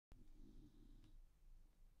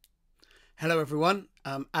Hello everyone,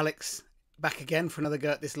 Alex back again for another go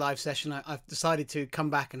at this live session. I've decided to come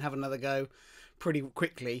back and have another go pretty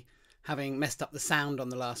quickly, having messed up the sound on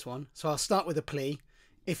the last one. So I'll start with a plea.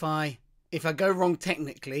 If I go wrong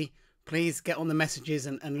technically, please get on the messages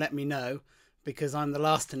and let me know, because I'm the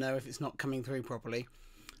last to know if it's not coming through properly.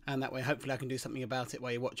 And that way hopefully I can do something about it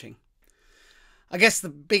while you're watching. I guess the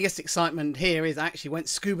biggest excitement here is I actually went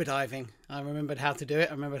scuba diving. I remembered how to do it.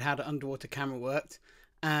 I remembered how the underwater camera worked.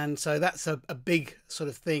 And so that's a big sort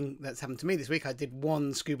of thing that's happened to me this week. I did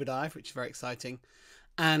one scuba dive, which is very exciting.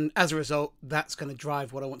 And as a result, that's going to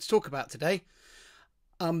drive what I want to talk about today.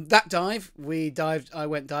 That dive, I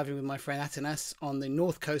went diving with my friend Atanas on the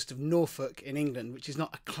north coast of Norfolk in England, which is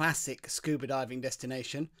not a classic scuba diving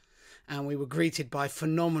destination. And we were greeted by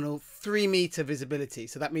phenomenal 3-meter visibility.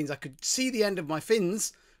 So that means I could see the end of my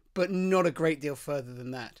fins, but not a great deal further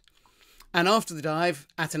than that. And after the dive,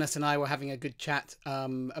 Atanas and I were having a good chat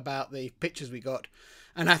about the pictures we got.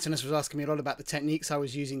 And Atanas was asking me a lot about the techniques I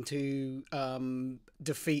was using to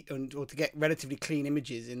defeat or to get relatively clean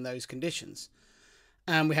images in those conditions.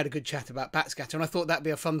 And we had a good chat about Backscatter. And I thought that'd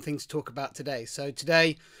be a fun thing to talk about today. So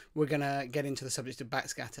today we're going to get into the subject of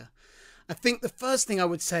Backscatter. I think the first thing I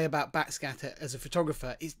would say about Backscatter as a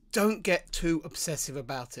photographer is don't get too obsessive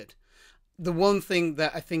about it. The one thing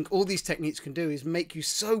that I think all these techniques can do is make you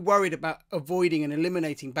so worried about avoiding and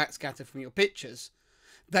eliminating backscatter from your pictures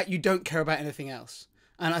that you don't care about anything else.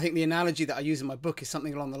 And I think the analogy that I use in my book is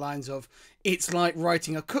something along the lines of, it's like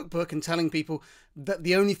writing a cookbook and telling people that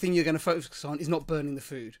the only thing you're going to focus on is not burning the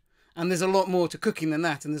food. And there's a lot more to cooking than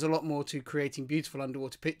that, and there's a lot more to creating beautiful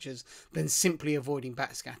underwater pictures than simply avoiding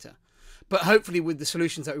backscatter. But hopefully with the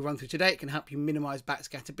solutions that we run through today, it can help you minimize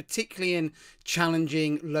backscatter, particularly in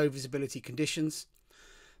challenging low visibility conditions.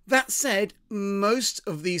 That said, most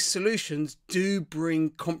of these solutions do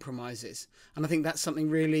bring compromises. And I think that's something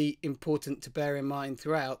really important to bear in mind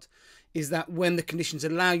throughout, is that when the conditions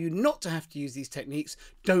allow you not to have to use these techniques,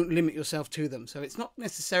 don't limit yourself to them. So it's not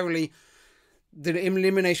necessarily the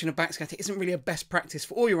elimination of backscatter isn't really a best practice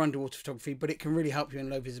for all your underwater photography, but it can really help you in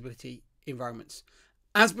low visibility environments.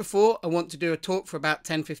 As before, I want to do a talk for about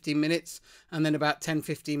 10-15 minutes and then about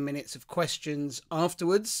 10-15 minutes of questions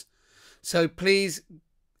afterwards. So please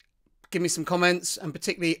give me some comments and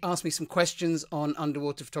particularly ask me some questions on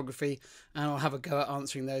underwater photography, and I'll have a go at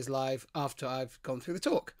answering those live after I've gone through the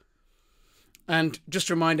talk. And just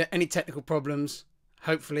a reminder, any technical problems,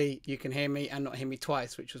 hopefully you can hear me and not hear me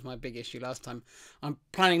twice, which was my big issue last time. I'm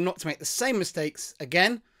planning not to make the same mistakes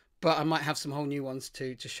again, but I might have some whole new ones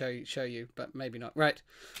to show you, but maybe not. Right,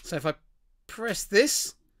 so if I press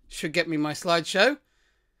this, should get me my slideshow.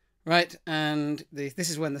 Right, and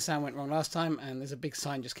this is when the sound went wrong last time, and there's a big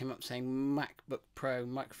sign just came up saying MacBook Pro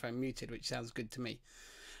microphone muted, which sounds good to me.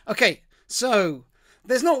 Okay, so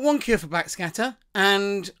there's not one cure for backscatter,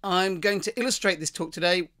 and I'm going to illustrate this talk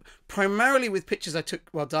today primarily with pictures I took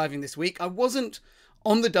while diving this week. I wasn't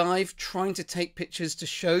on the dive trying to take pictures to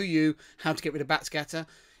show you how to get rid of backscatter.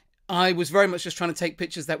 I was very much just trying to take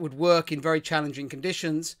pictures that would work in very challenging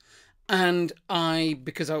conditions. And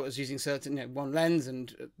because I was using certain, one lens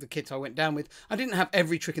and the kit I went down with, I didn't have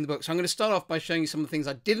every trick in the book. So I'm going to start off by showing you some of the things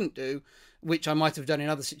I didn't do, which I might have done in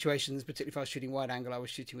other situations, particularly if I was shooting wide angle, I was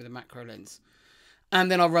shooting with a macro lens. And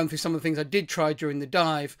then I'll run through some of the things I did try during the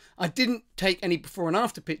dive. I didn't take any before and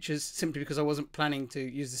after pictures simply because I wasn't planning to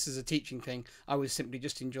use this as a teaching thing. I was simply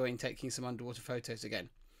just enjoying taking some underwater photos again.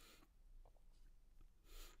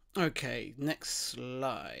 Okay, next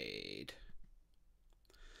slide.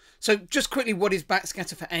 So just quickly, what is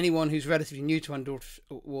backscatter for anyone who's relatively new to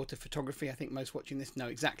underwater photography? I think most watching this know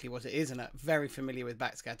exactly what it is and are very familiar with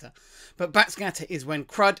backscatter. But backscatter is when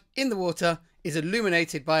crud in the water is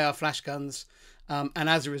illuminated by our flash guns, and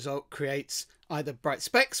as a result creates either bright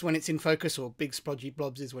specks when it's in focus or big splodgy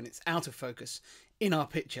blobs when it's out of focus in our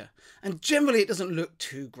picture. And generally it doesn't look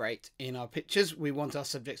too great in our pictures. We want our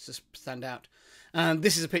subjects to stand out. And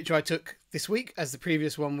this is a picture I took this week, as the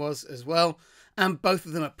previous one was as well. And both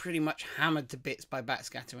of them are pretty much hammered to bits by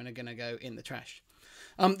backscatter and are going to go in the trash.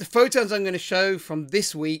 The photos I'm going to show from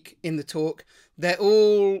this week in the talk, they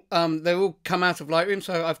all come out of Lightroom.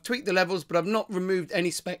 So I've tweaked the levels, but I've not removed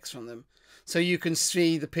any specs from them. So you can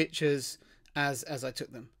see the pictures as I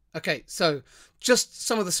took them. Okay, so just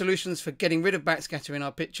some of the solutions for getting rid of backscatter in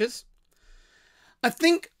our pictures. I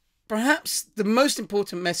think perhaps the most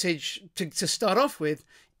important message to start off with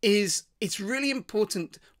is it's really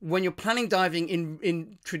important when you're planning diving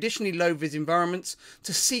in traditionally low vis environments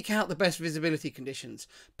to seek out the best visibility conditions.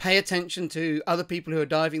 Pay attention to other people who are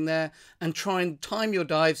diving there and try and time your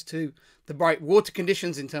dives to the right water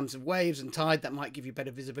conditions in terms of waves and tide that might give you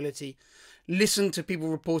better visibility. Listen to people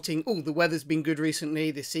reporting, oh, the weather's been good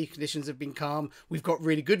recently, the sea conditions have been calm, we've got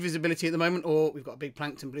really good visibility at the moment, or we've got a big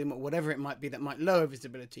plankton bloom, or whatever it might be that might lower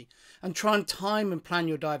visibility. And try and time and plan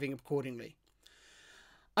your diving accordingly.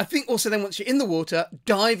 I think also then once you're in the water,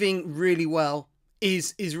 diving really well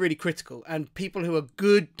is really critical. And people who are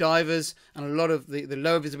good divers, and a lot of the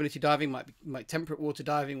lower visibility diving might be temperate water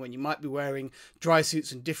diving, when you might be wearing dry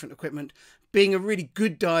suits and different equipment. Being a really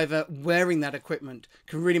good diver wearing that equipment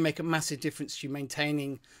can really make a massive difference to you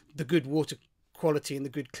maintaining the good water quality and the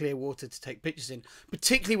good clear water to take pictures in,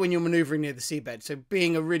 particularly when you're maneuvering near the seabed. So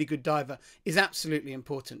being a really good diver is absolutely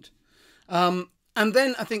important. And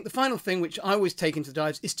then I think the final thing, which I always take into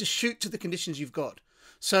dives, is to shoot to the conditions you've got.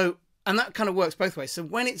 So, and that kind of works both ways. So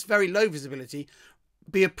when it's very low visibility,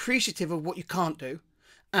 be appreciative of what you can't do.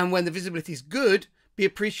 And when the visibility is good, be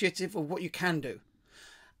appreciative of what you can do.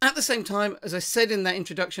 At the same time, as I said in that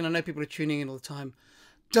introduction, I know people are tuning in all the time,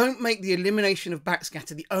 don't make the elimination of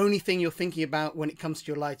backscatter the only thing you're thinking about when it comes to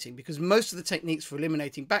your lighting, because most of the techniques for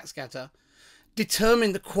eliminating backscatter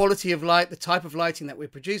determine the quality of light, the type of lighting that we're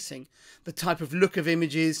producing, the type of look of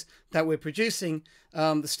images that we're producing,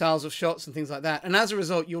 the styles of shots and things like that. And as a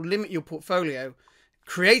result, you'll limit your portfolio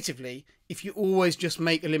creatively if you always just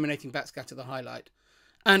make eliminating backscatter the highlight.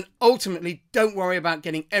 And ultimately, don't worry about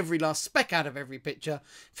getting every last speck out of every picture.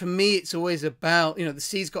 For me, it's always about, you know, the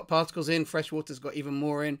sea's got particles in, fresh water's got even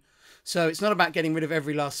more in. So it's not about getting rid of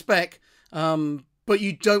every last speck, but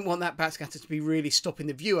you don't want that backscatter to be really stopping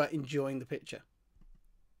the viewer enjoying the picture.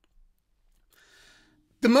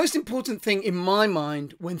 The most important thing in my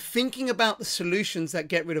mind when thinking about the solutions that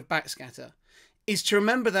get rid of backscatter is to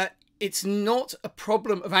remember that it's not a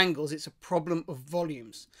problem of angles, it's a problem of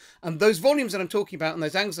volumes. And those volumes that I'm talking about and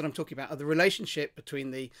those angles that I'm talking about are the relationship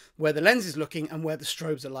between where the lens is looking and where the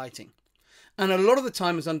strobes are lighting. And a lot of the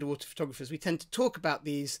time as underwater photographers, we tend to talk about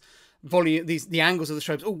the angles of the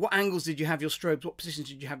strobes. Oh, what angles did you have your strobes? What positions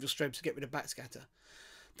did you have your strobes to get rid of backscatter?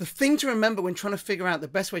 The thing to remember when trying to figure out the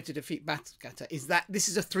best way to defeat backscatter is that this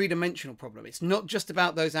is a three-dimensional problem. It's not just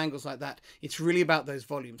about those angles like that. It's really about those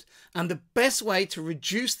volumes. And the best way to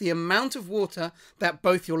reduce the amount of water that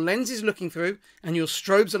both your lens is looking through and your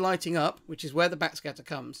strobes are lighting up, which is where the backscatter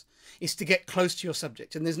comes, is to get close to your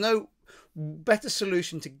subject. And there's no better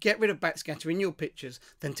solution to get rid of backscatter in your pictures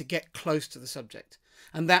than to get close to the subject.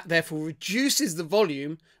 And that therefore reduces the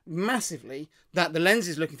volume massively that the lens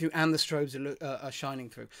is looking through and the strobes are shining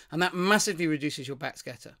through. And that massively reduces your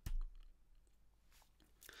backscatter.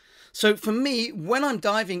 So for me, when I'm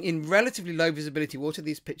diving in relatively low visibility water,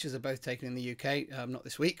 these pictures are both taken in the UK, not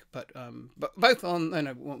this week, but both on,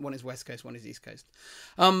 no, one is West Coast, one is East Coast,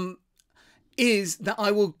 is that I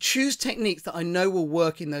will choose techniques that I know will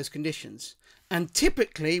work in those conditions. And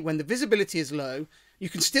typically when the visibility is low, you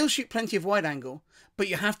can still shoot plenty of wide angle, but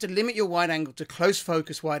you have to limit your wide angle to close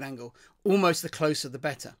focus wide angle, almost the closer the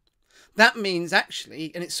better. That means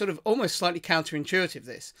actually, and it's sort of almost slightly counterintuitive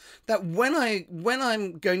this, that when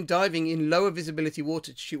I'm going diving in lower visibility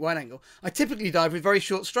water to shoot wide angle, I typically dive with very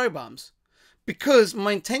short strobe arms because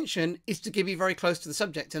my intention is to give you very close to the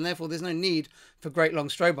subject and therefore there's no need for great long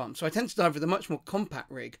strobe arms. So I tend to dive with a much more compact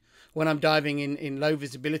rig when I'm diving in low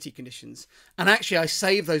visibility conditions. And actually I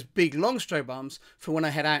save those big long strobe arms for when I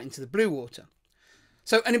head out into the blue water.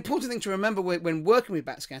 So an important thing to remember when working with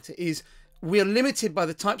backscatter is we are limited by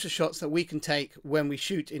the types of shots that we can take when we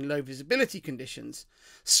shoot in low visibility conditions.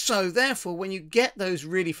 So therefore, when you get those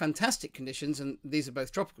really fantastic conditions, and these are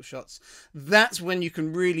both tropical shots, that's when you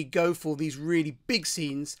can really go for these really big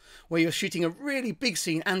scenes where you're shooting a really big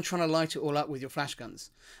scene and trying to light it all up with your flash guns.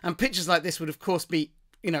 And pictures like this would of course be,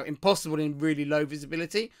 you know, impossible in really low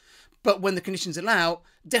visibility. But when the conditions allow,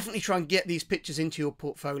 definitely try and get these pictures into your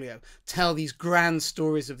portfolio. Tell these grand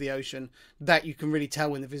stories of the ocean that you can really tell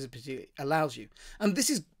when the visibility allows you. And this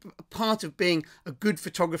is part of being a good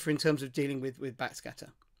photographer in terms of dealing with backscatter.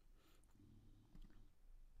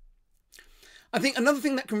 I think another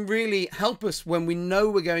thing that can really help us when we know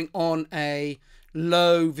we're going on a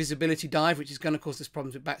low visibility dive, which is going to cause us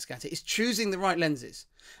problems with backscatter, is choosing the right lenses.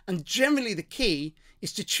 And generally the key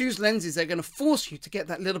is to choose lenses that are going to force you to get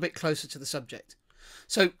that little bit closer to the subject.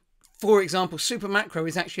 So for example, super macro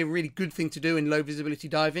is actually a really good thing to do in low visibility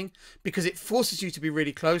diving because it forces you to be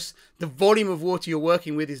really close. The volume of water you're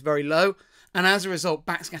working with is very low. And as a result,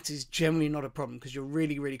 backscatter is generally not a problem because you're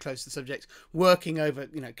really, really close to the subject, working over,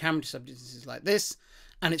 you know, camera distances like this,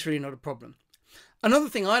 and it's really not a problem. Another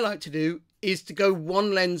thing I like to do is to go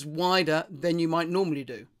one lens wider than you might normally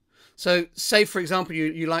do. So say, for example,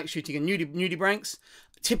 you like shooting a nudibranchs.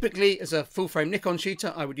 Typically, as a full-frame Nikon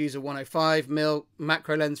shooter, I would use a 105mm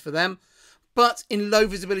macro lens for them. But in low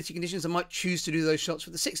visibility conditions, I might choose to do those shots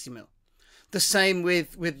with the 60mm. The same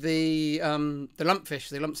with the lumpfish,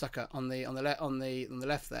 the lumpsucker on the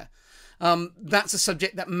left there. That's a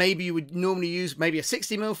subject that maybe you would normally use maybe a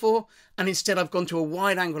 60mm for, and instead I've gone to a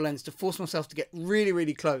wide angle lens to force myself to get really,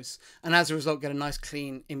 really close, and as a result get a nice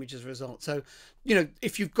clean image as a result. So, you know,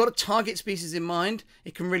 if you've got a target species in mind,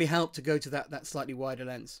 it can really help to go to that slightly wider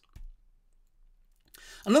lens.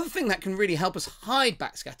 Another thing that can really help us hide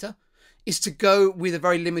backscatter is to go with a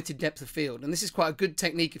very limited depth of field. And this is quite a good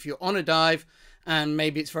technique if you're on a dive and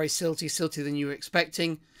maybe it's very siltier than you were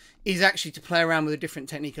expecting, is actually to play around with a different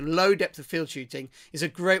technique. And low depth of field shooting is a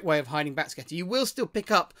great way of hiding backscatter. You will still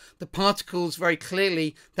pick up the particles very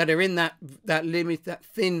clearly that are in that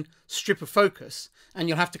thin strip of focus, and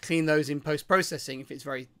you'll have to clean those in post-processing if it's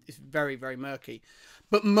very, very murky.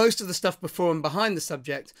 But most of the stuff before and behind the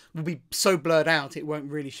subject will be so blurred out it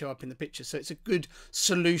won't really show up in the picture. So it's a good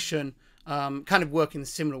solution, kind of working a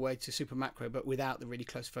similar way to super macro, but without the really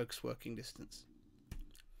close focus working distance.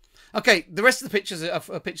 Okay, the rest of the pictures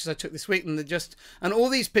are pictures I took this week, and all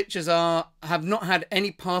these pictures have not had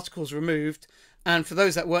any particles removed. And for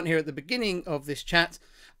those that weren't here at the beginning of this chat,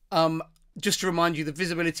 just to remind you, the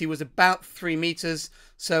visibility was about 3 meters,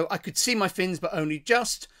 so I could see my fins, but only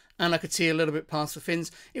just. And I could see a little bit past the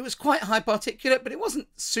fins. It was quite high particulate, but it wasn't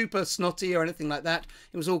super snotty or anything like that.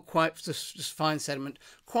 It was all quite just fine sediment,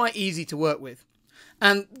 quite easy to work with.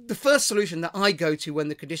 And the first solution that I go to when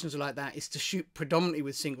the conditions are like that is to shoot predominantly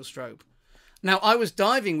with single strobe. Now, I was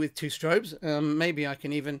diving with 2 strobes. Maybe I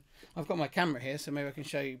can even, I've got my camera here, so maybe I can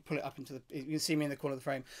show you, pull it up into you can see me in the corner of the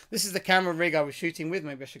frame. This is the camera rig I was shooting with.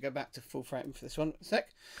 Maybe I should go back to full frame for this one a sec.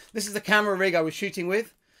 This is the camera rig I was shooting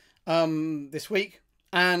with this week.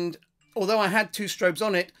 And although I had 2 strobes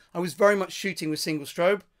on it, I was very much shooting with single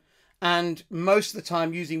strobe, and most of the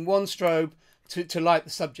time using 1 strobe to light the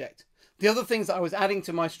subject. The other things that I was adding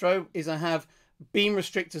to my strobe is I have beam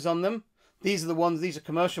restrictors on them. These are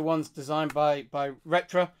commercial ones designed by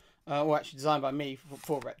Retra, or actually designed by me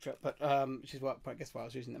for Retra, but which is I guess why I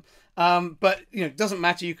was using them. But you know, it doesn't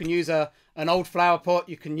matter. You can use an old flower pot.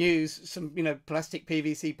 You can use some plastic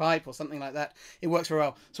PVC pipe or something like that. It works very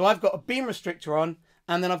well. So I've got a beam restrictor on.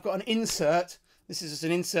 And then I've got an insert. This is just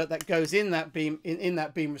an insert that goes in that beam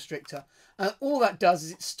that beam restrictor. And all that does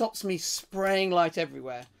is it stops me spraying light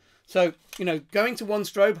everywhere. So, you know, going to 1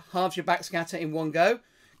 strobe halves your backscatter in one go.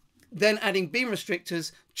 Then adding beam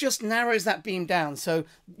restrictors just narrows that beam down. So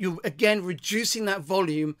you're again reducing that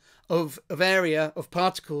volume of area of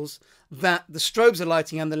particles that the strobes are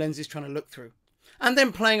lighting and the lens is trying to look through. And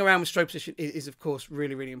then playing around with strobe position is of course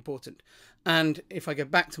really, really important. And if I go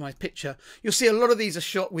back to my picture, you'll see a lot of these are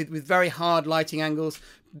shot with very hard lighting angles.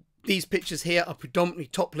 These pictures here are predominantly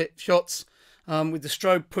top lit shots with the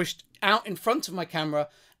strobe pushed out in front of my camera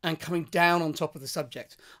and coming down on top of the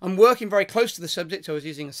subject. I'm working very close to the subject. I was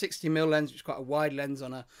using a 60mm lens, which is quite a wide lens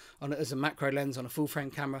as a macro lens on a full frame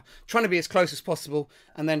camera, trying to be as close as possible,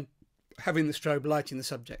 and then having the strobe lighting the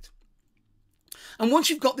subject. And once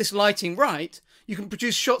you've got this lighting right, you can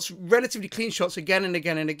produce shots, relatively clean shots, again and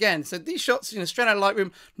again and again. So these shots, straight out of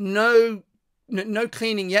Lightroom, no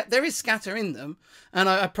cleaning yet. There is scatter in them, and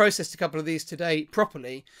I processed a couple of these today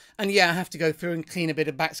properly. And yeah, I have to go through and clean a bit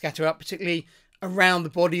of backscatter up, particularly around the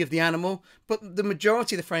body of the animal. But the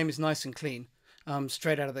majority of the frame is nice and clean,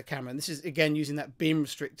 straight out of the camera. And this is again using that beam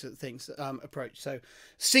restrictor approach. So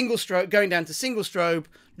single strobe, going down to single strobe,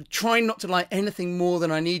 trying not to light anything more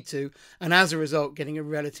than I need to, and as a result getting a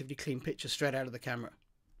relatively clean picture straight out of the camera.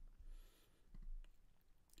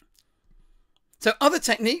 So other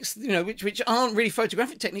techniques, which aren't really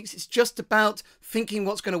photographic techniques, it's just about thinking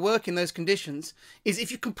what's going to work in those conditions, is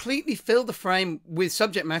if you completely fill the frame with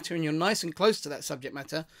subject matter and you're nice and close to that subject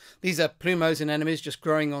matter. These are plumos and anemones just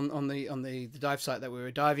growing on the dive site that we were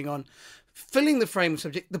diving on. Filling the frame with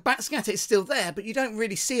subject, the backscatter is still there, but you don't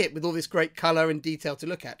really see it with all this great colour and detail to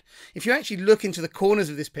look at. If you actually look into the corners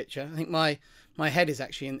of this picture, I think my head is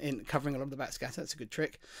actually in covering a lot of the backscatter. That's a good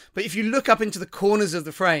trick. But if you look up into the corners of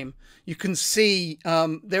the frame, you can see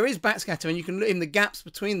there is backscatter, and you can look in the gaps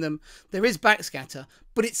between them. There is backscatter,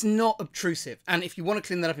 but it's not obtrusive. And if you want to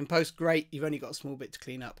clean that up in post, great. You've only got a small bit to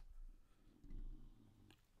clean up.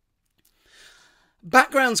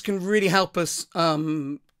 Backgrounds can really help us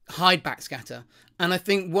hide backscatter. And I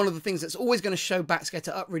think one of the things that's always going to show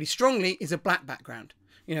backscatter up really strongly is a black background.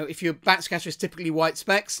 If your backscatter is typically white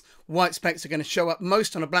specks are going to show up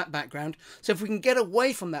most on a black background. So if we can get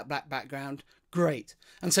away from that black background, great.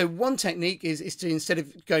 And so one technique is to, instead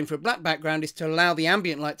of going for a black background, is to allow the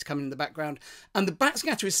ambient light to come in the background. And the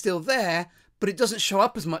backscatter is still there, but it doesn't show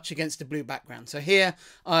up as much against a blue background. So here,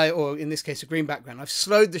 or in this case, a green background, I've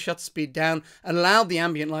slowed the shutter speed down, allowed the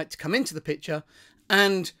ambient light to come into the picture,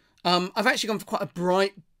 and I've actually gone for quite a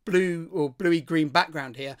bright blue or bluey green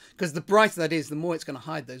background here, because the brighter that is, the more it's going to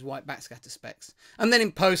hide those white backscatter specks. And then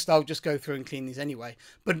in post, I'll just go through and clean these anyway.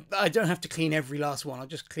 But I don't have to clean every last one. I'll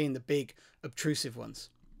just clean the big obtrusive ones.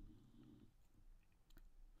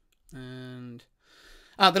 And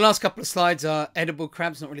the last couple of slides are edible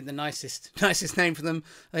crabs. Not really the nicest name for them.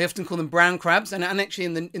 They often call them brown crabs, and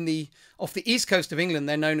actually off the east coast of England,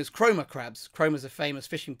 they're known as chroma crabs. Cromer's a famous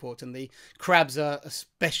fishing port, and the crabs are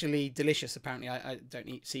especially delicious. Apparently, I don't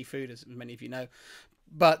eat seafood, as many of you know,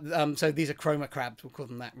 but so these are chroma crabs. We'll call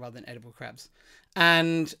them that rather than edible crabs.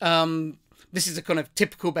 And this is a kind of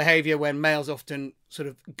typical behaviour when males often sort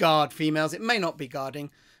of guard females. It may not be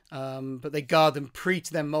guarding, but they guard them pre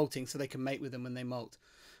to them molting so they can mate with them when they molt.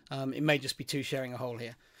 It may just be two sharing a hole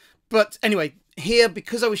here. But anyway, here,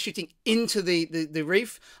 because I was shooting into the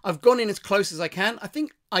reef, I've gone in as close as I can. I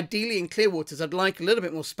think ideally in clear waters, I'd like a little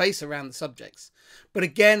bit more space around the subjects. But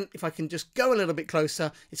again, if I can just go a little bit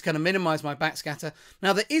closer, it's going to minimize my backscatter.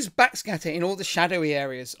 Now, there is backscatter in all the shadowy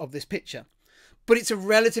areas of this picture, but it's a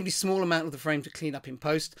relatively small amount of the frame to clean up in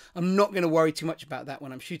post. I'm not going to worry too much about that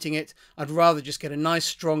when I'm shooting it. I'd rather just get a nice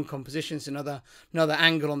strong composition. It's another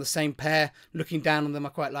angle on the same pair. Looking down on them, I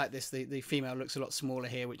quite like this. The female looks a lot smaller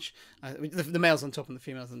here, which the male's on top and the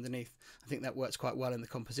female's underneath. I think that works quite well in the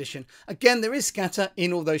composition. Again, there is scatter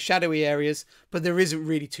in all those shadowy areas, but there isn't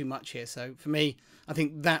really too much here. So for me, I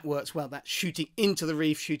think that works well. That shooting into the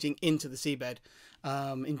reef, shooting into the seabed,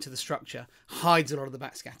 into the structure, hides a lot of the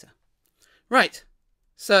backscatter. Right,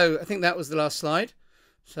 so I think that was the last slide.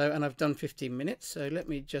 So, and I've done 15 minutes, so let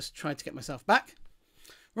me just try to get myself back.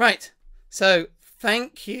 Right, so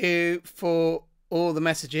thank you for all the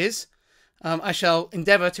messages. I shall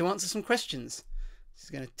endeavour to answer some questions. This is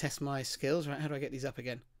going to test my skills. Right, how do I get these up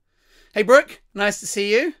again? Hey, Brooke, nice to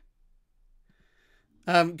see you.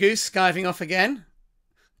 Goose skiving off again.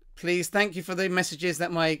 Please, thank you for the messages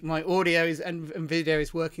that my audio and video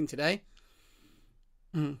is working today.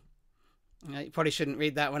 You probably shouldn't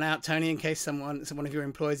read that one out, Tony, in case someone of your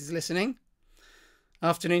employees is listening.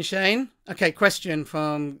 Afternoon, Shane. Okay, question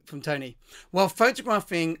from Tony. While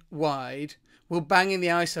photographing wide, will banging the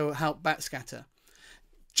ISO help backscatter?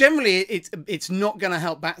 Generally, it's not going to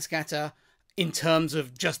help backscatter in terms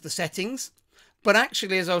of just the settings. But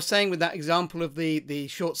actually, as I was saying with that example of the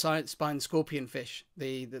short spine scorpion fish,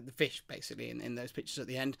 the fish basically in those pictures at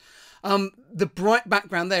the end, the bright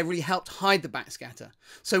background there really helped hide the backscatter.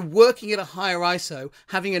 So working at a higher ISO,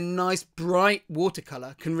 having a nice bright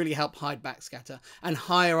watercolor can really help hide backscatter, and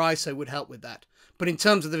higher ISO would help with that. But in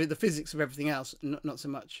terms of the physics of everything else, not so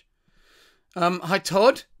much. Hi,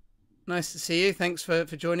 Todd. Nice to see you. Thanks for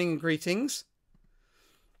joining, and greetings.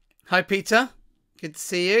 Hi, Peter. Good to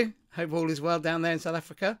see you. Hope all is well down there in South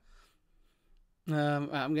Africa.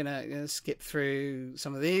 I'm going to skip through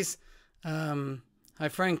some of these. Hi,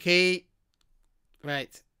 Frankie.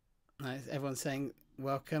 Right. Nice. Everyone's saying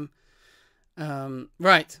welcome.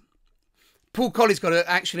 Right. Paul Colley's got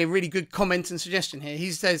actually a really good comment and suggestion here.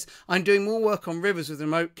 He says, I'm doing more work on rivers with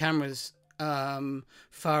remote cameras,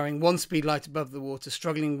 firing one speed light above the water,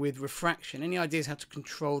 struggling with refraction. Any ideas how to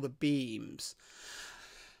control the beams?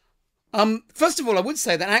 First of all, I would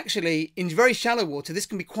say that actually in very shallow water, this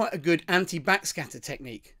can be quite a good anti-backscatter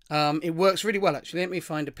technique. It works really well, actually. Let me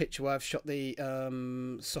find a picture where I've shot the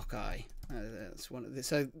sockeye. That's one of the,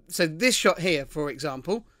 so this shot here, for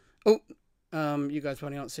example. Oh, you guys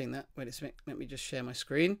probably aren't seeing that. Wait a second. Let me just share my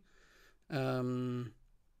screen. I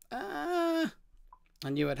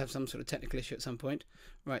knew I'd have some sort of technical issue at some point.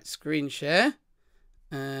 Right, screen share.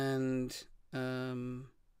 And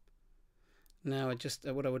now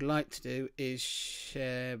what I would like to do is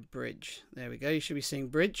share bridge. There we go. You should be seeing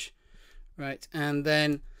bridge. Right. And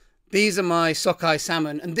then these are my sockeye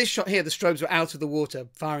salmon. And this shot here, the strobes were out of the water,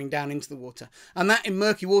 firing down into the water. And that in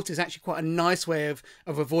murky water is actually quite a nice way of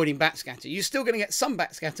avoiding backscatter. You're still going to get some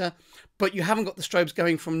backscatter, but you haven't got the strobes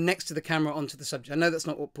going from next to the camera onto the subject. I know that's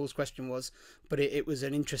not what Paul's question was, but it was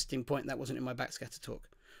an interesting point. That wasn't in my backscatter talk.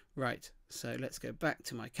 Right. So let's go back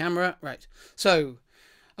to my camera. Right. So,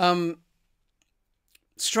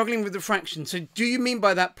 struggling with refraction. So do you mean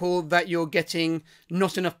by that, Paul, that you're getting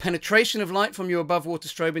not enough penetration of light from your above water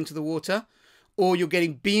strobe into the water, or you're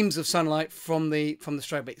getting beams of sunlight from the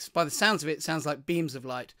strobe? By the sounds of it, it sounds like beams of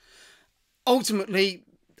light. Ultimately,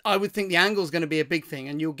 I would think the angle is going to be a big thing,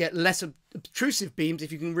 and you'll get less obtrusive beams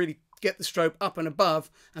if you can really get the strobe up and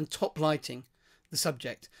above and top lighting. the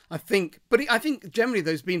subject. I think generally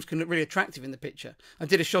those beams can look really attractive in the picture. I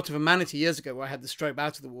did a shot of a manatee years ago where I had the strobe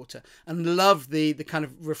out of the water and loved the kind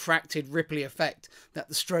of refracted, ripply effect that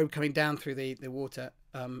the strobe coming down through the water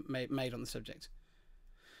made on the subject.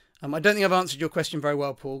 I don't think I've answered your question very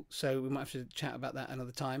well, Paul, so we might have to chat about that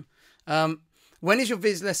another time. When is your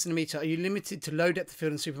viz less than a meter? Are you limited to low depth of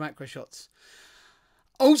field and super macro shots?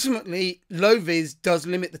 Ultimately, low viz does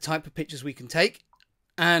limit the type of pictures we can take,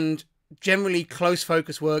 and generally close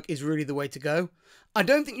focus work is really the way to go. I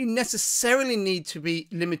don't think you necessarily need to be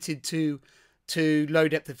limited to low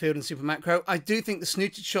depth of field and super macro. I do think the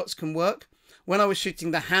snooted shots can work. When I was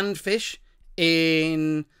shooting the handfish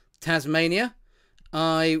in Tasmania,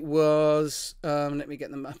 I was let me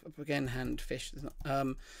get them up again. Handfish.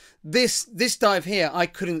 This dive here, I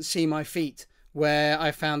couldn't see my feet where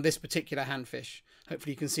I found this particular handfish.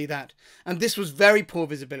 Hopefully you can see that. And this was very poor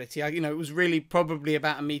visibility. It was really probably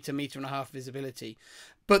about a meter and a half visibility.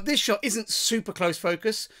 But this shot isn't super close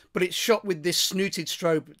focus, but it's shot with this snooted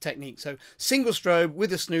strobe technique. So single strobe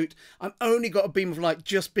with a snoot. I've only got a beam of light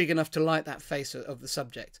just big enough to light that face of the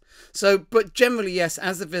subject. So, but generally, yes,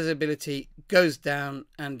 as the visibility goes down,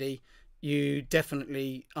 Andy, you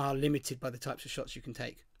definitely are limited by the types of shots you can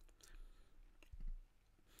take.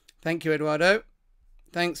 Thank you, Eduardo.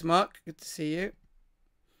 Thanks, Mark. Good to see you.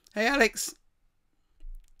 Hey, Alex.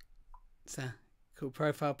 It's a cool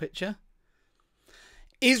profile picture.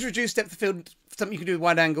 Is reduced depth of field something you can do with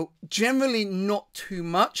wide angle? Generally not too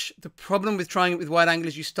much. The problem with trying it with wide angle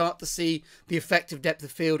is you start to see the effect of depth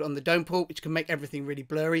of field on the dome port, which can make everything really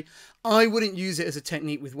blurry. I wouldn't use it as a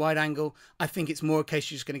technique with wide angle. I think it's more a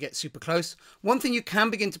case you're just going to get super close. One thing you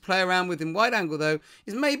can begin to play around with in wide angle, though,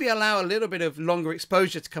 is maybe allow a little bit of longer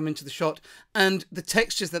exposure to come into the shot, and the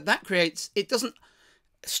textures that creates, it doesn't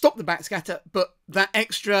stop the backscatter, but that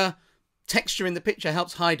extra texture in the picture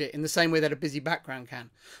helps hide it in the same way that a busy background can.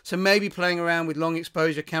 So maybe playing around with long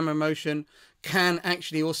exposure camera motion can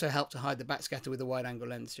actually also help to hide the backscatter with a wide angle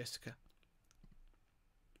lens, Jessica.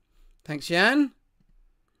 Thanks, Jan.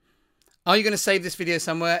 Are you going to save this video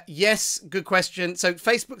somewhere? Yes, good question. So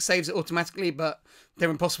Facebook saves it automatically, but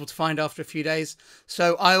they're impossible to find after a few days.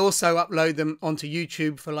 So I also upload them onto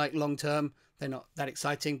YouTube for like long term. They're not that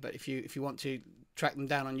exciting, but if you want to track them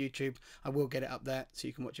down on YouTube, I will get it up there so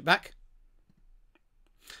you can watch it back.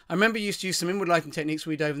 I remember you used to use some inward lighting techniques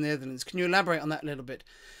when we dove in the Netherlands. Can you elaborate on that a little bit?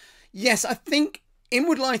 Yes, I think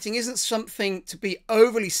inward lighting isn't something to be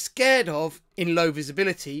overly scared of in low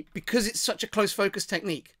visibility because it's such a close focus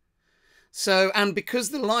technique. So, and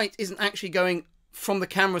because the light isn't actually going from the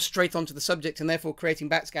camera straight onto the subject and therefore creating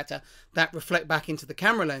backscatter that reflect back into the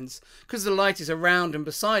camera lens, because the light is around and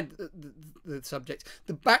beside the subject,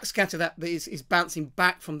 the backscatter that is bouncing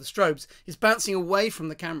back from the strobes is bouncing away from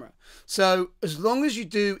the camera. So as long as you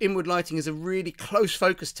do inward lighting as a really close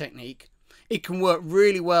focus technique, it can work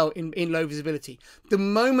really well in low visibility. The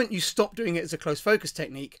moment you stop doing it as a close focus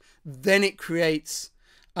technique, then it creates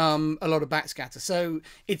a lot of backscatter. So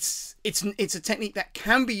it's a technique that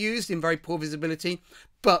can be used in very poor visibility,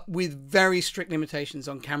 but with very strict limitations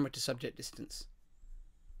on camera to subject distance.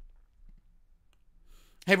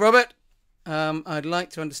 Hey Robert, I'd like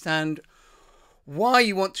to understand why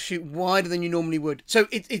you want to shoot wider than you normally would. So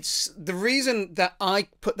it's the reason that I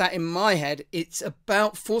put that in my head. It's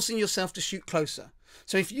about forcing yourself to shoot closer.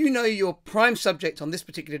 So if you know your prime subject on this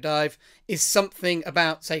particular dive is something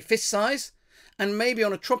about, say, fist size, and maybe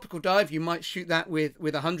on a tropical dive, you might shoot that with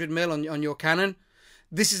 100mm on your Canon.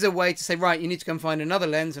 This is a way to say, right, you need to go and find another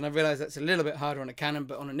lens. And I realize that's a little bit harder on a Canon,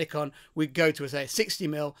 but on a Nikon, we'd go to, say, a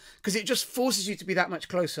 60mm, because it just forces you to be that much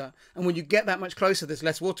closer. And when you get that much closer, there's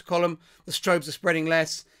less water column, the strobes are spreading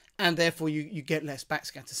less, and therefore you get less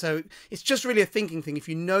backscatter. So it's just really a thinking thing. If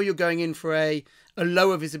you know you're going in for a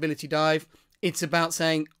lower visibility dive, it's about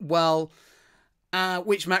saying, well,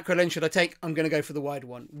 which macro lens should I take? I'm going to go for the wide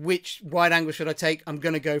one. Which wide angle should I take? I'm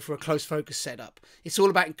going to go for a close focus setup. It's all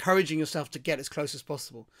about encouraging yourself to get as close as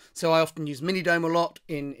possible. So I often use mini dome a lot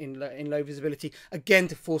in low visibility, again,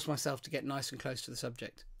 to force myself to get nice and close to the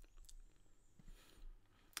subject.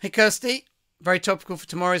 Hey, Kirsty, very topical for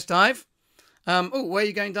tomorrow's dive. Oh, where are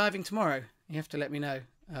you going diving tomorrow? You have to let me know.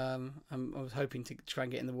 I was hoping to try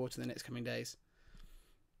and get in the water the next coming days.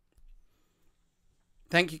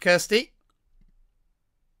 Thank you, Kirsty.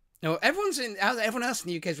 No, everyone else in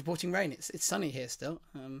the UK is reporting rain. It's sunny here still.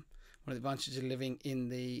 One of the advantages of living in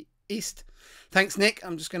the east. Thanks, Nick.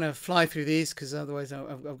 I'm just going to fly through these because otherwise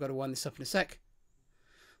I've got to wind this up in a sec.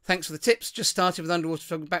 Thanks for the tips. Just started with underwater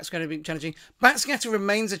photography. Backscatter being challenging. Backscatter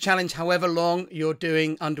remains a challenge however long you're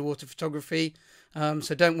doing underwater photography.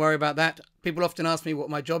 So don't worry about that. People often ask me what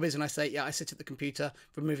my job is, and I say, yeah, I sit at the computer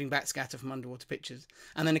removing backscatter from underwater pictures,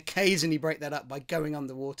 and then occasionally break that up by going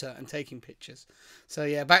underwater and taking pictures. So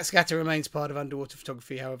yeah, backscatter remains part of underwater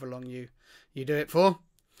photography, however long you do it for.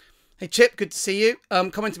 Hey Chip, good to see you.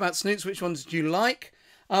 Comment about snoots. Which ones do you like?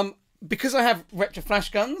 Because I have retro flash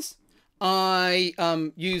guns,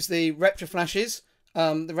 I use the retro flashes,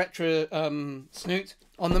 the retro snoot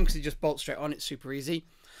on them because it just bolts straight on. It's super easy.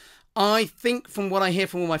 I think from what I hear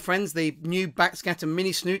from all my friends, the new Backscatter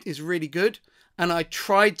mini snoot is really good. And I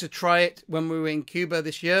tried to try it when we were in Cuba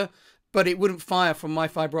this year, but it wouldn't fire from my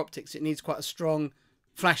fiber optics. It needs quite a strong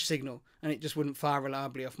flash signal, and it just wouldn't fire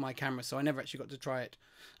reliably off my camera. So I never actually got to try it.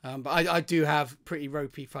 But I do have pretty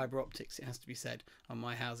ropey fiber optics, it has to be said, on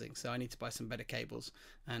my housing. So I need to buy some better cables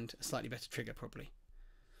and a slightly better trigger probably.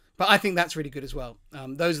 But I think that's really good as well.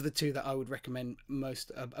 Those are the two that I would recommend most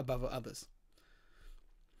above others.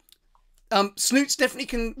 Snoots definitely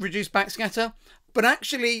can reduce backscatter, but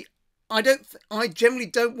actually I generally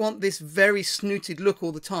don't want this very snooted look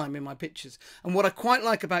all the time in my pictures. And what I quite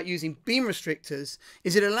like about using beam restrictors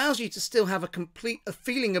is it allows you to still have a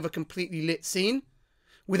feeling of a completely lit scene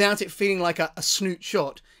without it feeling like a snoot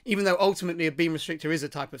shot, even though ultimately a beam restrictor is a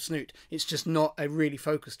type of snoot. It's just not a really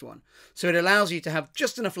focused one. So it allows you to have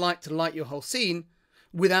just enough light to light your whole scene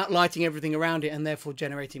without lighting everything around it and therefore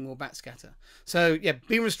generating more backscatter. So yeah,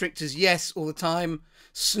 beam restrictors, yes, all the time.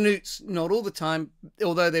 Snoots, not all the time,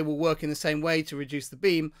 although they will work in the same way to reduce the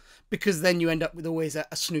beam, because then you end up with always a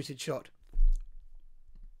snooted shot.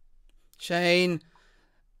 Shane,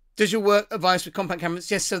 does your work advice with compact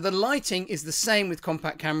cameras? Yes, so the lighting is the same with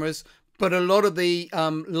compact cameras, but a lot of the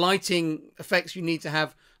lighting effects you need to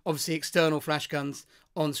have, obviously external flash guns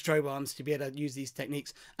on strobe arms to be able to use these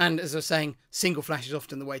techniques. And as I was saying, single flash is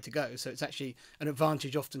often the way to go. So it's actually an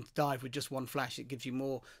advantage often to dive with just one flash. It gives you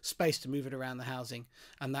more space to move it around the housing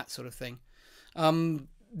and that sort of thing.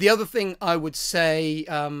 The other thing I would say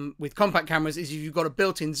with compact cameras is if you've got a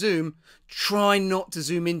built-in zoom, try not to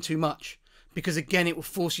zoom in too much, because again, it will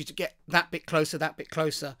force you to get that bit closer, that bit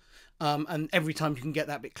closer. And every time you can get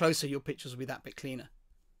that bit closer, your pictures will be that bit cleaner.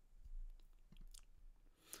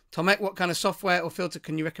 Tomek, what kind of software or filter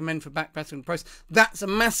can you recommend for backscatter and post? That's a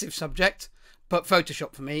massive subject, but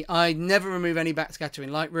Photoshop for me. I never remove any backscatter in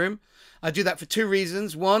Lightroom. I do that for two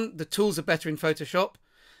reasons. One, the tools are better in Photoshop.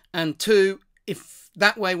 And two, if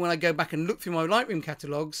that way when I go back and look through my Lightroom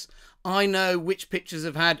catalogs, I know which pictures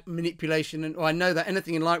have had manipulation, or I know that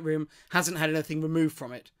anything in Lightroom hasn't had anything removed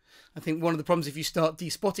from it. I think one of the problems if you start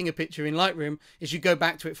despotting a picture in Lightroom is you go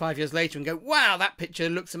back to it 5 years later and go, wow, that picture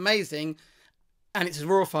looks amazing, and it's a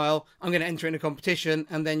raw file, I'm going to enter it in a competition,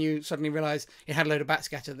 and then you suddenly realize it had a load of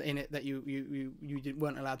backscatter in it that you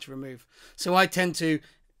weren't allowed to remove. So I tend to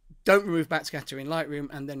don't remove backscatter in Lightroom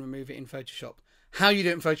and then remove it in Photoshop. How you do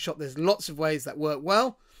it in Photoshop, there's lots of ways that work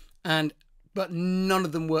well, but none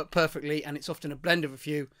of them work perfectly, and it's often a blend of a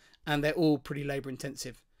few, and they're all pretty labor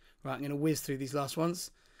intensive. Right, I'm going to whiz through these last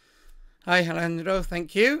ones. Hi, Alejandro,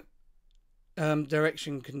 thank you.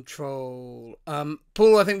 Direction control.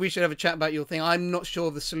 Paul, I think we should have a chat about your thing. I'm not sure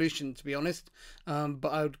of the solution, to be honest, but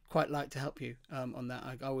I would quite like to help you on that.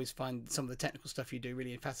 I always find some of the technical stuff you do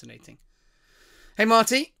really fascinating. Hey,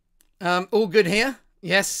 Marty. All good here?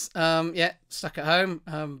 Yes. Yeah, stuck at home,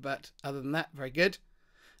 but other than that, very good.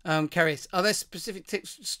 Carius, are there specific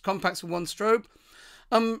tips, compacts with one strobe?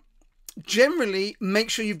 Generally,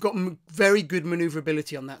 make sure you've got very good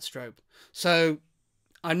maneuverability on that strobe. So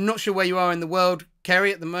I'm not sure where you are in the world,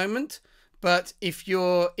 Kerry, at the moment, but if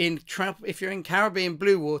you're in Caribbean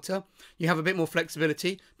blue water, you have a bit more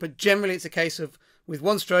flexibility. But generally, it's a case of with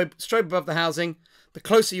one strobe above the housing, the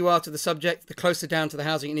closer you are to the subject, the closer down to the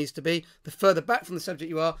housing it needs to be. The further back from the subject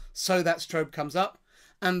you are, so that strobe comes up.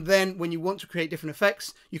 And then when you want to create different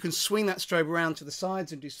effects, you can swing that strobe around to the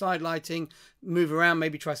sides and do side lighting, move around,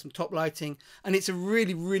 maybe try some top lighting. And it's a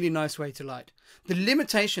really, really nice way to light. The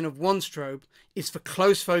limitation of one strobe is for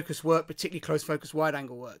close focus work, particularly close focus wide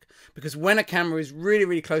angle work. Because when a camera is really,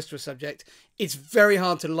 really close to a subject, it's very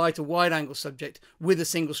hard to light a wide angle subject with a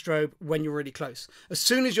single strobe when you're really close. As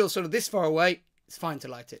soon as you're sort of this far away, it's fine to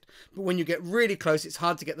light it. But when you get really close, it's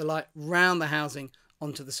hard to get the light round the housing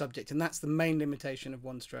onto the subject, and that's the main limitation of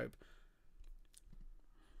one strobe.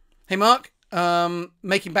 Hey Mark,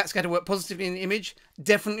 making backscatter work positively in the image,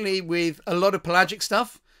 definitely with a lot of pelagic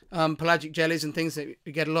stuff, pelagic jellies and things that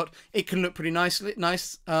you get a lot, it can look pretty nice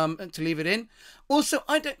to leave it in. Also,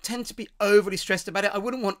 I don't tend to be overly stressed about it. I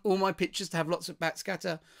wouldn't want all my pictures to have lots of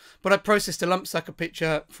backscatter, but I processed a lump sucker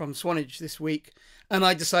picture from Swanage this week, and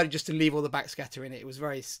I decided just to leave all the backscatter in it. It was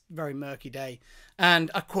very murky day, and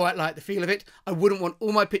I quite like the feel of it. I wouldn't want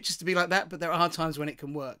all my pictures to be like that, but there are times when it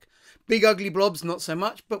can work. Big ugly blobs, not so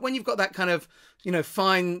much, but when you've got that kind of, you know,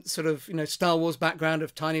 fine sort of, you know, Star Wars background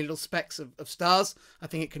of tiny little specks of stars, I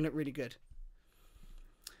think it can look really good.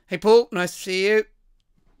 Hey Paul, nice to see you.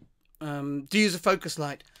 Do you use a focus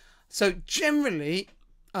light? So generally,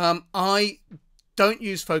 I don't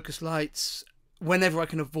use focus lights whenever I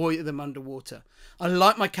can avoid them underwater. I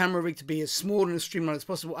like my camera rig to be as small and as streamlined as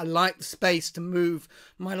possible. I like the space to move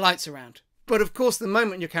my lights around. But of course, the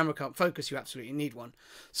moment your camera can't focus, you absolutely need one.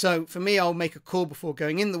 So for me, I'll make a call before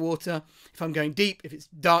going in the water. If I'm going deep, if it's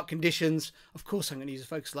dark conditions, of course I'm going to use a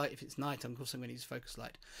focus light. If it's night, of course I'm going to use a focus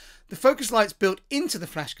light. The focus lights built into the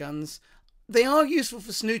flash guns, they are useful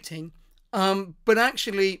for snooting, but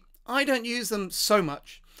actually I don't use them so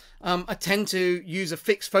much. I tend to use a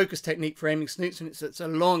fixed focus technique for aiming snoots, and it's a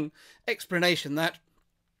long explanation that.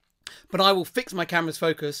 But I will fix my camera's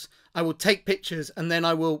focus, I will take pictures, and then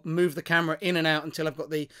I will move the camera in and out until I've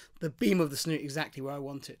got the beam of the snoot exactly where I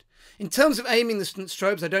want it. In terms of aiming the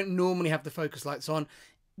strobes, I don't normally have the focus lights on.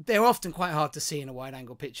 They're often quite hard to see in a wide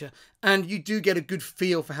angle picture, and you do get a good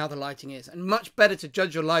feel for how the lighting is. And much better to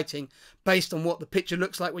judge your lighting based on what the picture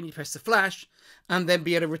looks like when you press the flash, and then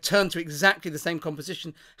be able to return to exactly the same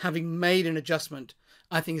composition, having made an adjustment,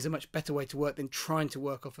 I think is a much better way to work than trying to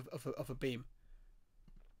work off a beam.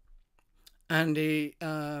 Andy,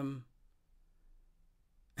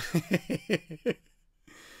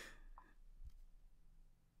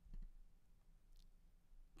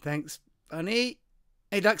 thanks, Bunny.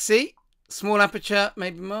 Hey, Duxie. Small aperture,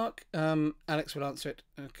 maybe Mark. Alex will answer it.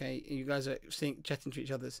 Okay, you guys are chatting to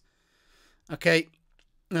each other's. Okay.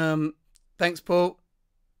 Thanks, Paul.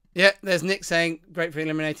 Yeah, there's Nick saying, great for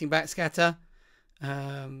eliminating backscatter.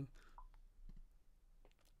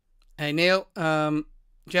 Hey, Neil.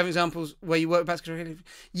 Do you have examples where you work with backscatter?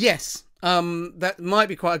 Yes. That might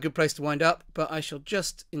be quite a good place to wind up, but I shall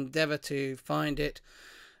just endeavour to find it.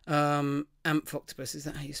 Amphoctopus, is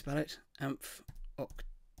that how you spell it? Amphocto.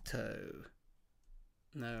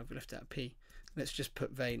 No, I've left out a P. Let's just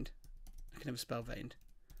put veined. I can never spell veined.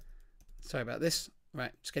 Sorry about this.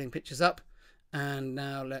 Right, just getting pictures up. And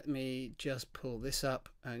now let me just pull this up.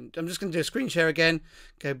 And I'm just going to do a screen share again.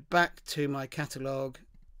 Go back to my catalogue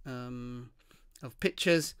of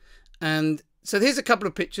pictures. And so here's a couple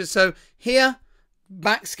of pictures. So here,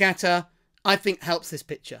 backscatter, I think helps this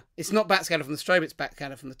picture. It's not backscatter from the strobe, it's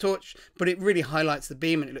backscatter from the torch, but it really highlights the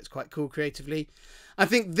beam and it looks quite cool creatively. I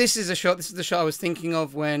think this is a shot, this is the shot I was thinking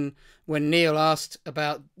of when Neil asked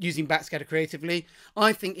about using backscatter creatively.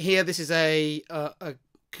 I think here this is a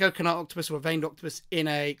coconut octopus or a veined octopus in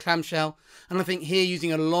a clamshell, and I think here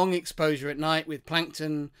using a long exposure at night with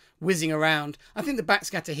plankton whizzing around, I think the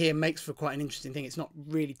backscatter here makes for quite an interesting thing. It's not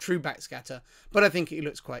really true backscatter, but I think it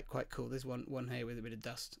looks quite cool. There's one here with a bit of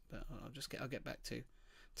dust, but I'll get back to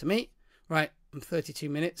me. Right, I'm 32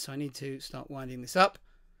 minutes, so I need to start winding this up.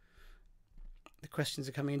 The questions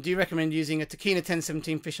are coming in. Do you recommend using a Tokina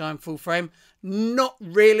 1017 fisheye full frame? Not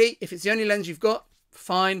really. If it's the only lens you've got,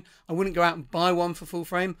 fine. I wouldn't go out and buy one for full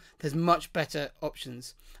frame. There's much better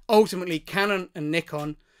options. Ultimately, Canon and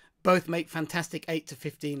Nikon both make fantastic 8 to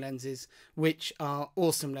 15 lenses, which are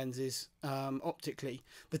awesome lenses optically.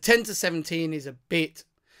 The 10 to 17 is a bit,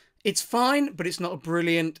 it's fine, but it's not a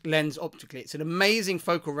brilliant lens optically. It's an amazing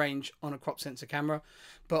focal range on a crop sensor camera,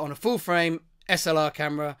 but on a full frame SLR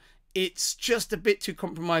camera, it's just a bit too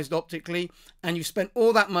compromised optically, and you've spent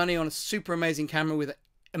all that money on a super amazing camera with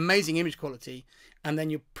amazing image quality, and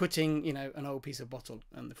then you're putting, you know, an old piece of bottle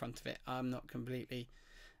on the front of it. I'm not completely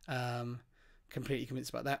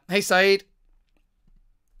convinced about that. Hey Saeed,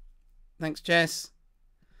 thanks Jess.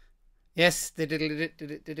 Yes, did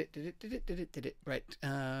it. Right,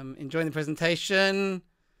 enjoying the presentation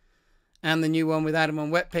and the new one with Adam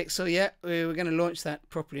on Wet Pixel. Yeah, we're going to launch that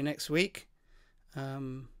properly next week.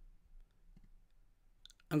 I'm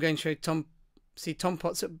going to show Tom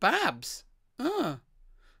Potts at Babs. Ah,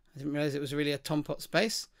 I didn't realise it was really a Tom Potts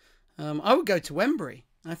space. I would go to Wembury.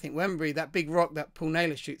 I think Wembury, that big rock that Paul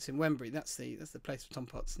Naylor shoots in Wembury, that's the place for Tom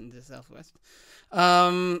Potts in the southwest.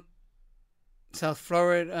 South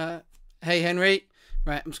Florida. Hey Henry.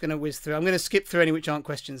 Right, I'm just going to whiz through. I'm going to skip through any which aren't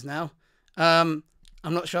questions now. I'm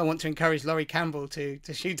not sure I want to encourage Laurie Campbell to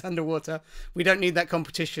shoot underwater. We don't need that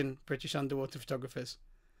competition, British underwater photographers.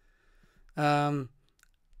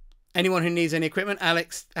 Anyone who needs any equipment,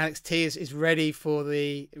 Alex T is ready for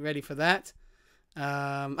that.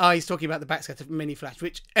 Oh, he's talking about the backscatter mini flash,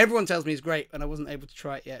 which everyone tells me is great, and I wasn't able to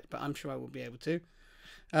try it yet, but I'm sure I will be able to.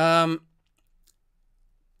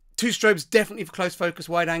 2 strobes definitely for close focus,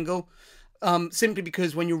 wide angle. simply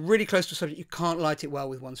because when you're really close to a subject, you can't light it well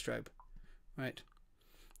with one strobe. Right.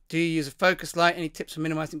 Do you use a focus light? Any tips for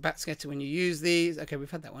minimizing backscatter when you use these? Okay,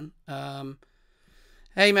 we've had that one.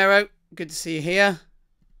 Hey, Mero. Good to see you here.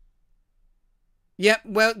 Yeah,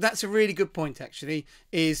 well, that's a really good point, actually,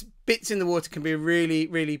 is bits in the water can be a really,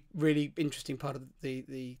 really, really interesting part of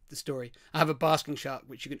the story. I have a basking shark,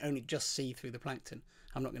 which you can only just see through the plankton.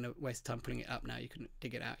 I'm not going to waste time pulling it up now. You can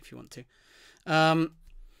dig it out if you want to.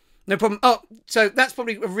 No problem. Oh, so that's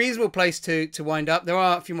probably a reasonable place to wind up. There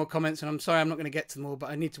are a few more comments, and I'm sorry I'm not going to get to them all,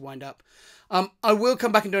 but I need to wind up. I will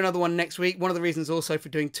come back and do another one next week. One of the reasons also for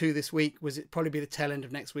doing 2 this week was it probably be the tail end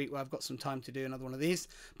of next week where I've got some time to do another one of these.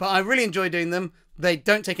 But I really enjoy doing them. They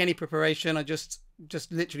don't take any preparation. I just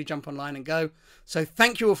literally jump online and go. So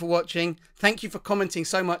thank you all for watching. Thank you for commenting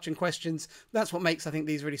so much and questions. That's what makes, I think,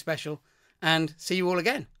 these really special. And see you all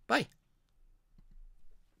again. Bye.